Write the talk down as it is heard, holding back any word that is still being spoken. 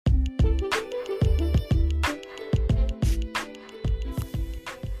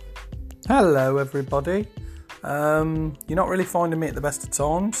Hello everybody. You're not really finding me at the best of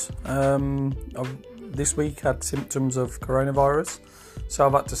times. I've this week had symptoms of coronavirus, so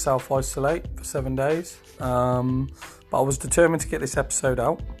I've had to self-isolate for 7 days. But I was determined to get this episode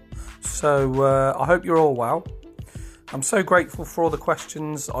out. So I hope you're all well. I'm so grateful for all the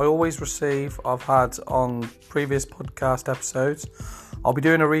questions I always receive, I've had on previous podcast episodes. I'll be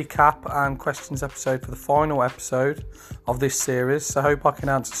doing a recap and questions episode for the final episode of this series, so I hope I can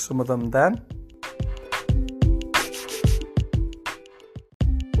answer some of them then.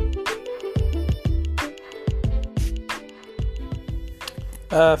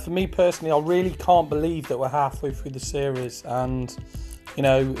 For me personally, I really can't believe that we're halfway through the series, and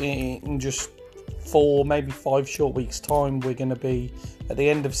in just 4, maybe 5 short weeks' time, we're going to be at the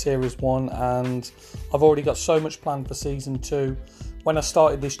end of series 1, and I've already got so much planned for season 2. When I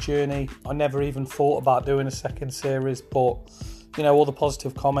started this journey, I never even thought about doing a second series, but all the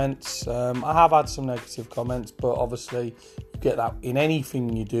positive comments, I have had some negative comments, but obviously you get that in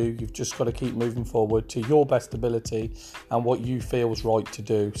anything you do. You've just got to keep moving forward to your best ability and what you feel is right to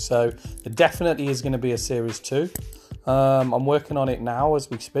do. So there definitely is going to be a series 2. I'm working on it now as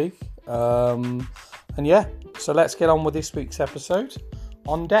we speak. So let's get on with this week's episode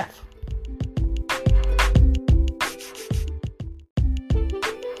on death.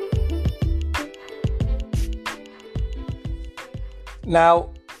 Now,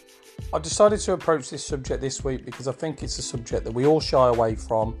 I decided to approach this subject this week because I think it's a subject that we all shy away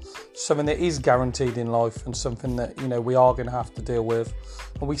from, something that is guaranteed in life and something that, we are going to have to deal with,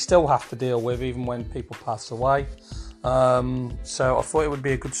 and we still have to deal with even when people pass away. So I thought it would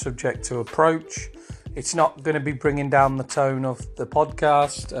be a good subject to approach. It's not going to be bringing down the tone of the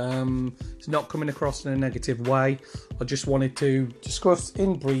podcast. It's not coming across in a negative way. I just wanted to discuss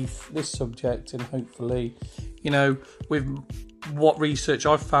in brief this subject, and hopefully, with what research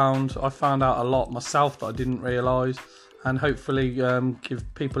I found out a lot myself that I didn't realise, and hopefully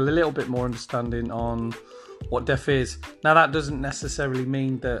give people a little bit more understanding on what death is. Now, that doesn't necessarily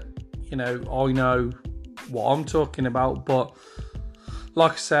mean that, I know what I'm talking about, but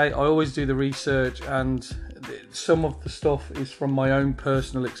like I say, I always do the research, and some of the stuff is from my own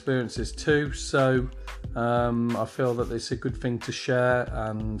personal experiences too, so I feel that it's a good thing to share.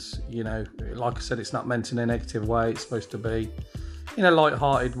 And like I said, it's not meant in a negative way. It's supposed to be in a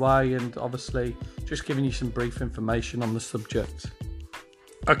light-hearted way, and obviously just giving you some brief information on the subject.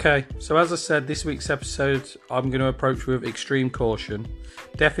 Okay, so as I said, this week's episode I'm going to approach with extreme caution.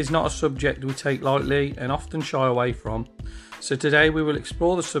 Death is not a subject we take lightly and often shy away from. So today we will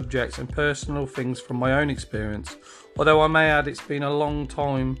explore the subject and personal things from my own experience. Although I may add, it's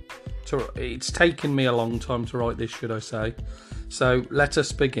taken me a long time to write this, should I say. So let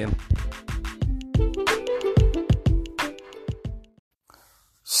us begin.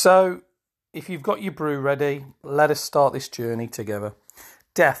 So if you've got your brew ready, let us start this journey together.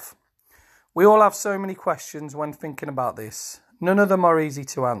 Death. We all have so many questions when thinking about this. None of them are easy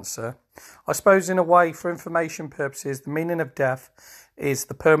to answer. I suppose in a way, for information purposes, the meaning of death is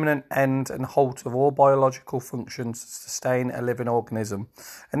the permanent end and halt of all biological functions to sustain a living organism.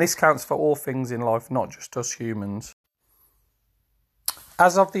 And this counts for all things in life, not just us humans.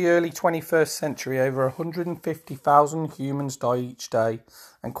 As of the early 21st century, over 150,000 humans die each day.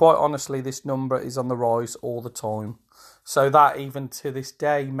 And quite honestly, this number is on the rise all the time. So that even to this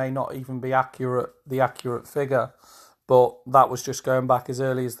day may not even be the accurate figure. But that was just going back as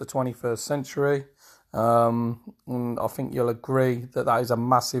early as the 21st century. And I think you'll agree that is a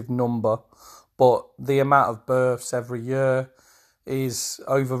massive number. But the amount of births every year is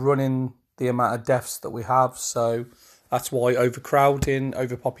overrunning the amount of deaths that we have. So that's why overcrowding,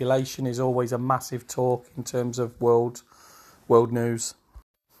 overpopulation is always a massive talk in terms of world news.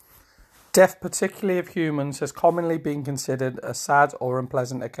 Death, particularly of humans, has commonly been considered a sad or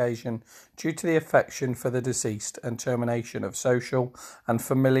unpleasant occasion due to the affection for the deceased and termination of social and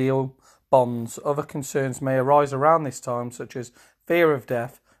familial bonds. Other concerns may arise around this time, such as fear of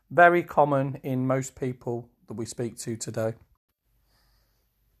death, very common in most people that we speak to today.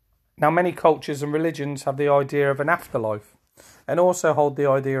 Now, many cultures and religions have the idea of an afterlife, and also hold the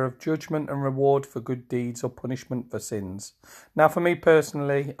idea of judgment and reward for good deeds or punishment for sins. Now, for me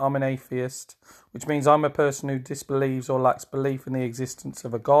personally, I'm an atheist, which means I'm a person who disbelieves or lacks belief in the existence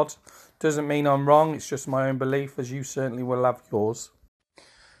of a God. Doesn't mean I'm wrong, it's just my own belief, as you certainly will have yours.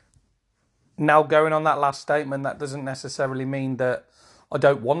 Now, going on that last statement, that doesn't necessarily mean that I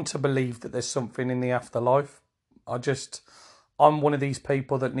don't want to believe that there's something in the afterlife. I'm one of these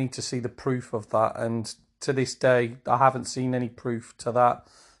people that need to see the proof of that, and to this day, I haven't seen any proof to that.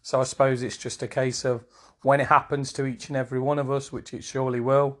 So I suppose it's just a case of when it happens to each and every one of us, which it surely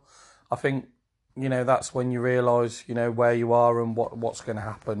will, I think, that's when you realise, where you are and what's going to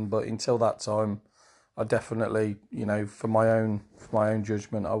happen. But until that time, I definitely, for my own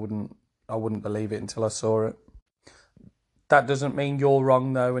judgment, I wouldn't believe it until I saw it. That doesn't mean you're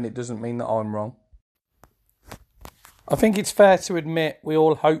wrong though, and it doesn't mean that I'm wrong. I think it's fair to admit we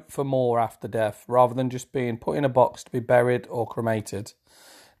all hope for more after death, rather than just being put in a box to be buried or cremated.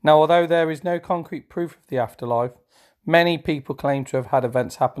 Now, although there is no concrete proof of the afterlife, many people claim to have had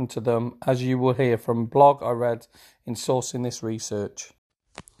events happen to them, as you will hear from a blog I read in sourcing this research.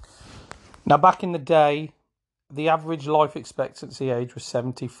 Now, back in the day, the average life expectancy age was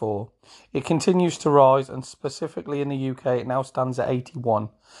 74. It continues to rise, and specifically in the UK, it now stands at 81. It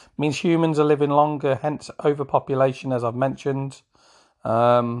means humans are living longer, hence overpopulation, as I've mentioned,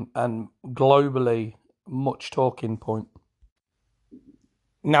 and globally, much talking point.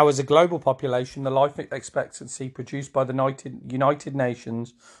 Now, as a global population, the life expectancy produced by the United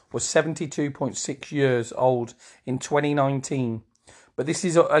Nations was 72.6 years old in 2019. But this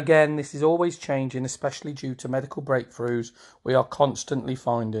is always changing, especially due to medical breakthroughs we are constantly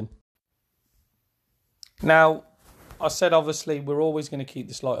finding. Now, I said obviously we're always going to keep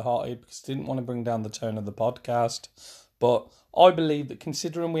this light-hearted because I didn't want to bring down the tone of the podcast. But I believe that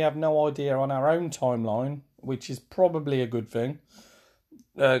considering we have no idea on our own timeline, which is probably a good thing,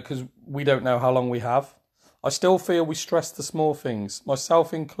 because we don't know how long we have, I still feel we stress the small things,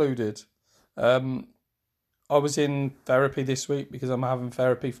 myself included. I was in therapy this week because I'm having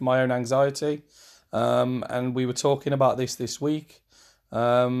therapy for my own anxiety, and we were talking about this week.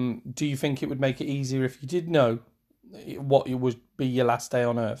 Do you think it would make it easier if you did know what it would be your last day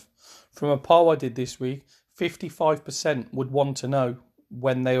on Earth? From a poll I did this week, 55% would want to know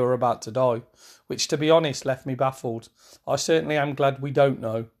when they were about to die, which, to be honest, left me baffled. I certainly am glad we don't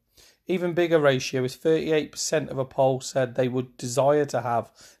know. Even bigger ratio is 38% of a poll said they would desire to have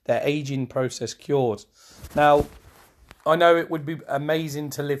their ageing process cured. Now, I know it would be amazing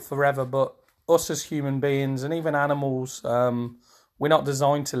to live forever, but us as human beings and even animals, we're not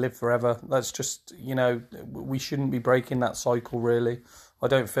designed to live forever. That's just, we shouldn't be breaking that cycle, really. I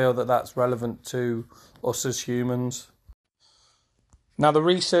don't feel that that's relevant to us as humans. Now, the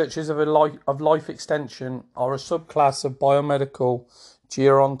researchers of life extension are a subclass of biomedical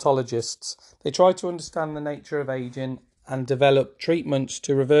gerontologists. They try to understand the nature of aging and develop treatments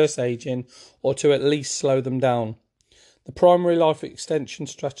to reverse aging or to at least slow them down. The primary life extension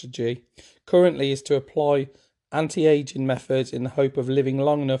strategy currently is to apply anti-aging methods in the hope of living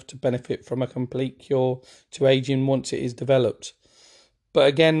long enough to benefit from a complete cure to aging once it is developed. But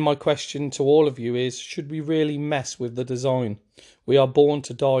again, my question to all of you is, should we really mess with the design? We are born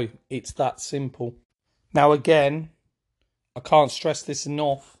to die. It's that simple. Now again, I can't stress this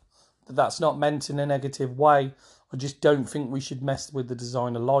enough, that that's not meant in a negative way. I just don't think we should mess with the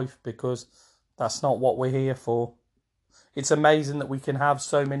design of life because that's not what we're here for. It's amazing that we can have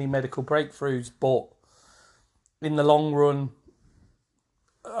so many medical breakthroughs, but in the long run,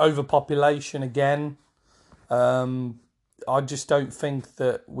 overpopulation again, I just don't think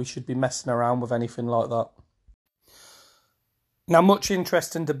that we should be messing around with anything like that. Now, much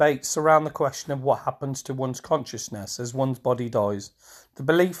interest and debate surround the question of what happens to one's consciousness as one's body dies. The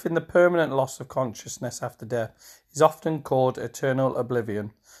belief in the permanent loss of consciousness after death is often called eternal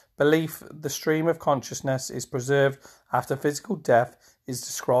oblivion. Belief the stream of consciousness is preserved after physical death is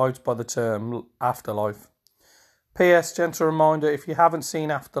described by the term afterlife. P.S. Gentle reminder, if you haven't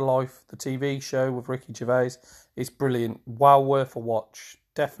seen Afterlife, the TV show with Ricky Gervais, it's brilliant. Well worth a watch.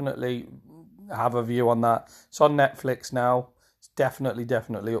 Definitely have a view on that. It's on Netflix now. It's definitely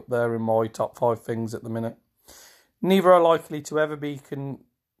up there in my top 5 things at the minute. Neither are likely to ever be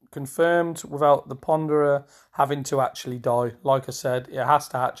confirmed without the ponderer having to actually die. Like I said, it has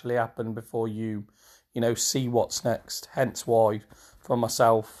to actually happen before you see what's next. Hence why, for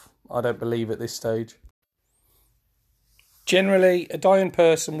myself, I don't believe at this stage. Generally, a dying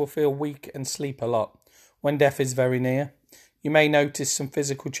person will feel weak and sleep a lot when death is very near. You may notice some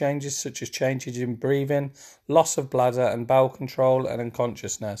physical changes such as changes in breathing, loss of bladder and bowel control and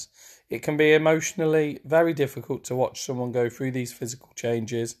unconsciousness. It can be emotionally very difficult to watch someone go through these physical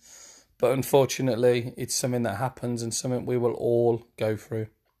changes, but unfortunately it's something that happens and something we will all go through.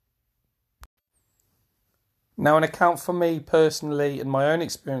 Now, an account for me personally and my own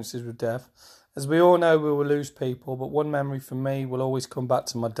experiences with death. As we all know, we will lose people, but one memory for me will always come back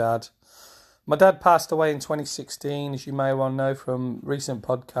to my dad. My dad passed away in 2016, as you may well know from recent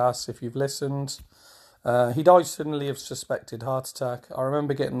podcasts if you've listened. He died suddenly of suspected heart attack. I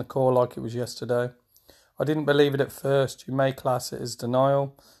remember getting the call like it was yesterday. I didn't believe it at first. You may class it as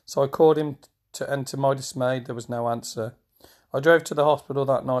denial. So I called him and to my dismay, there was no answer. I drove to the hospital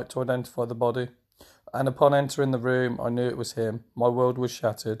that night to identify the body, and upon entering the room, I knew it was him. My world was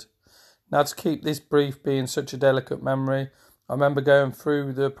shattered. Now, to keep this brief being such a delicate memory, I remember going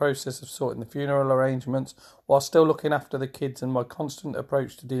through the process of sorting the funeral arrangements while still looking after the kids and my constant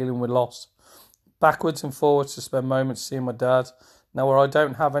approach to dealing with loss. Backwards and forwards to spend moments seeing my dad. Now, where I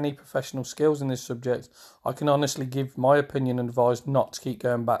don't have any professional skills in this subject, I can honestly give my opinion and advise not to keep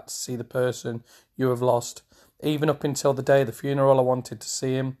going back to see the person you have lost. Even up until the day of the funeral, I wanted to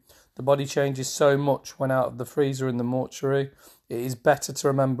see him. The body changes so much when out of the freezer in the mortuary. It is better to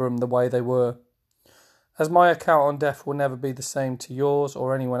remember them the way they were. As my account on death will never be the same to yours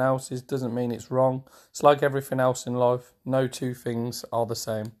or anyone else's, doesn't mean it's wrong. It's like everything else in life. No two things are the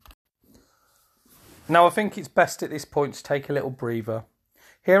same. Now, I think it's best at this point to take a little breather.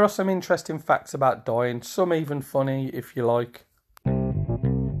 Here are some interesting facts about dying, some even funny if you like.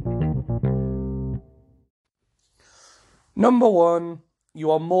 Number 1,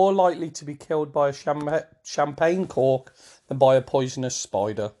 you are more likely to be killed by a champagne cork than by a poisonous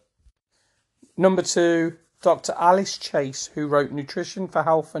spider. Number 2, Dr. Alice Chase, who wrote Nutrition for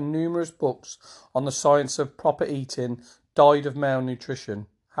Health and numerous books on the science of proper eating, died of malnutrition.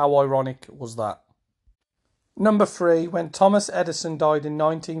 How ironic was that? Number 3, when Thomas Edison died in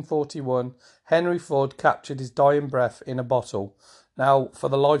 1941, Henry Ford captured his dying breath in a bottle. Now, for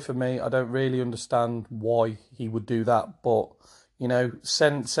the life of me, I don't really understand why he would do that, but,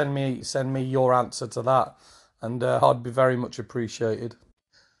 send me your answer to that, and I'd be very much appreciated.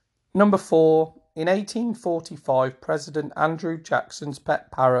 Number 4, in 1845, President Andrew Jackson's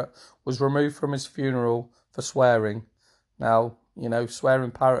pet parrot was removed from his funeral for swearing. Now,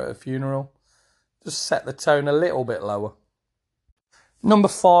 swearing parrot at a funeral, just set the tone a little bit lower. Number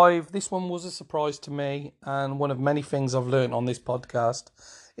 5, this one was a surprise to me and one of many things I've learned on this podcast.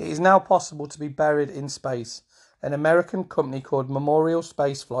 It is now possible to be buried in space. An American company called Memorial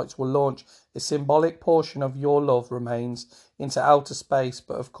Space Flights will launch a symbolic portion of your loved remains into outer space,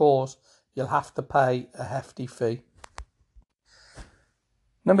 but of course, you'll have to pay a hefty fee.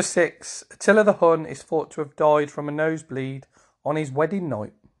 Number 6, Attila the Hun is thought to have died from a nosebleed on his wedding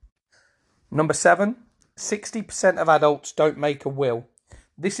night. Number 7, 60% of adults don't make a will.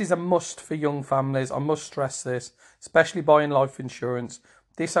 This is a must for young families. I must stress this, especially buying life insurance.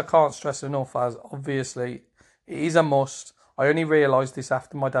 This I can't stress enough, as obviously it is a must. I only realised this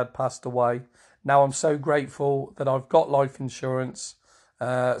after my dad passed away. Now I'm so grateful that I've got life insurance,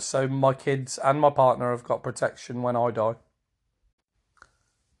 so my kids and my partner have got protection when I die.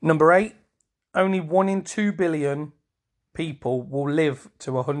 Number 8, only 1 in 2 billion people will live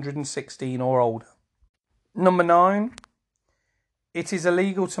to 116 or older. Number 9, it is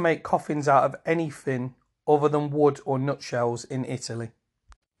illegal to make coffins out of anything other than wood or nutshells in Italy.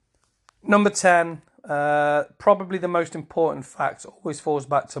 Number 10, probably the most important fact, always falls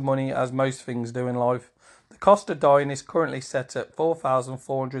back to money, as most things do in life. The cost of dying is currently set at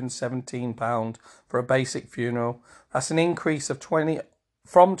 £4,417 for a basic funeral. That's an increase of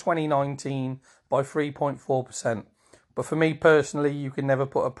from 2019 by 3.4%. But for me personally, you can never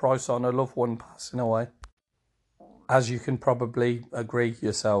put a price on a loved one passing away, as you can probably agree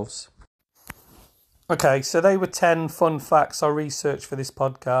yourselves. Okay, so they were 10 fun facts I researched for this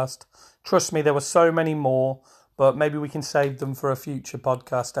podcast. Trust me, there were so many more, but maybe we can save them for a future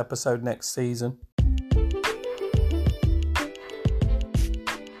podcast episode next season.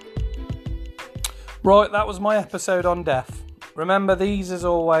 Right, that was my episode on death. Remember, these as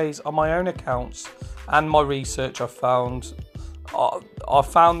always are my own accounts and my research I found. I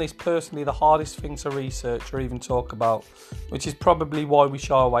found this personally the hardest thing to research or even talk about, which is probably why we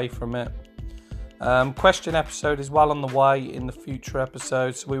shy away from it. Question episode is well on the way in the future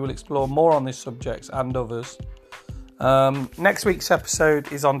episodes, so we will explore more on this subject and others. Next week's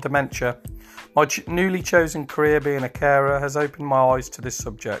episode is on dementia. My newly chosen career being a carer has opened my eyes to this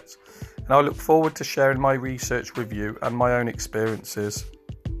subject, and I look forward to sharing my research with you and my own experiences.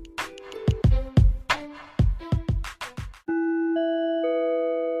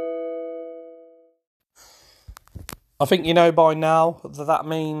 I think you know by now that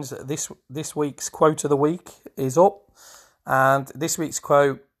means this week's quote of the week is up, and this week's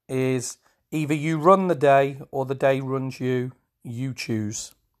quote is: either you run the day or the day runs you. You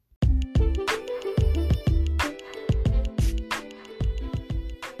choose.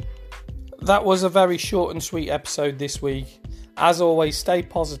 That was a very short and sweet episode this week. As always, stay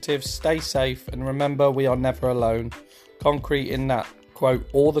positive, stay safe, and remember, we are never alone. Concrete in that quote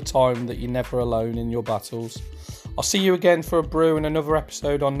all the time, that you're never alone in your battles. I'll see you again for a brew and another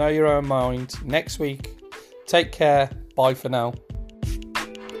episode on Know Your Own Mind next week. Take care. Bye for now.